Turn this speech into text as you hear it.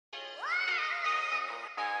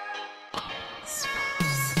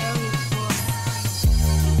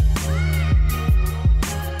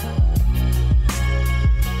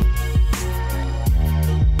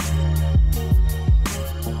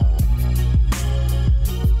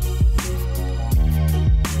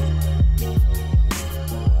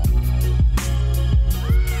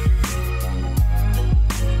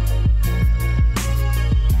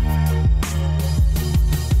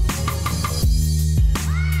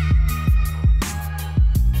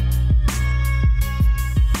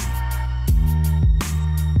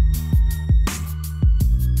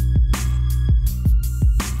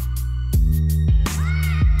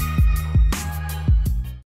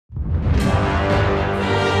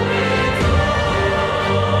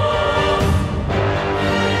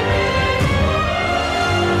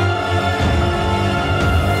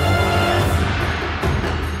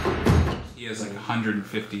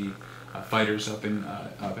50 fighters up in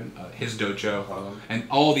his dojo, and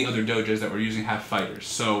all the other dojos that we're using have fighters.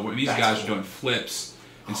 So when these guys are doing flips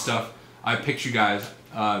and stuff, I picked you guys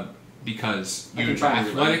because you're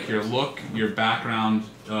athletic, your look, your background,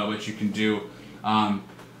 what you can do,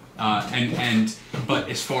 but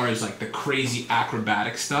as far as like the crazy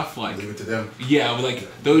acrobatic stuff, like leave it to them. Yeah, like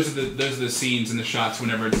those are the scenes and the shots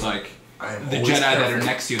whenever it's like the Jedi that are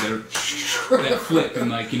next to you that flip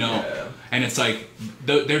and like, you know, and it's like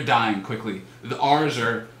they're dying quickly. The R's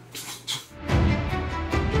are.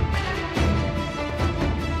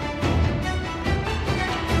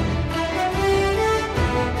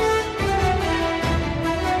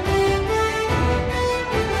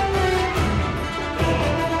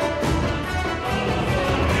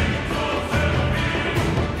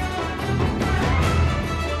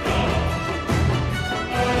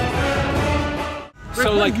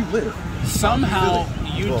 So like somehow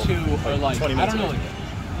you two are like, I don't know, like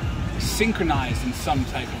synchronized in some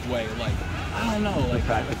type of way. Like I don't know, like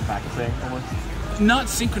practicing almost. Not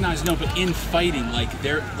synchronized, no, but in fighting, like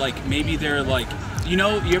they're like maybe they're like, you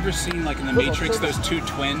know, you ever seen like in the Matrix those two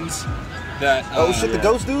twins that oh shit, the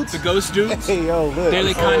ghost dudes? The ghost dudes. Hey yo, look.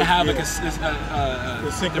 They kind of have like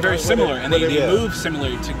they're very similar and they move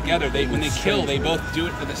similarly together. When they kill, they both do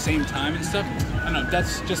it at the same time and stuff. I don't know,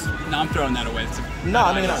 that's just, no, I'm throwing that away. No,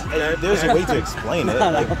 I mean, there's a way to explain it.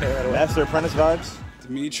 Like, Master Apprentice vibes.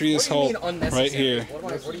 Demetrius Holt, right here.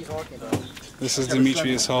 What are you talking about? This is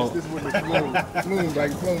Demetrius Holt. This is what the moon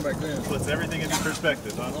back then. Puts everything into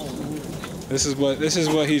perspective, huh? This is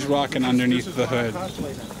what he's rocking underneath the hood.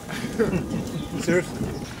 Seriously?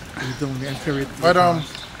 But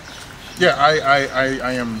yeah,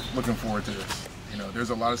 I am looking forward to this. You know, there's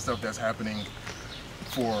a lot of stuff that's happening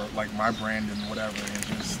for like my brand and whatever, and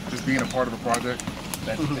just being a part of a project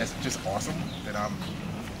that's just awesome. That I'm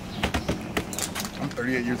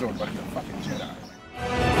 38 years old, but I'm a fucking Jedi.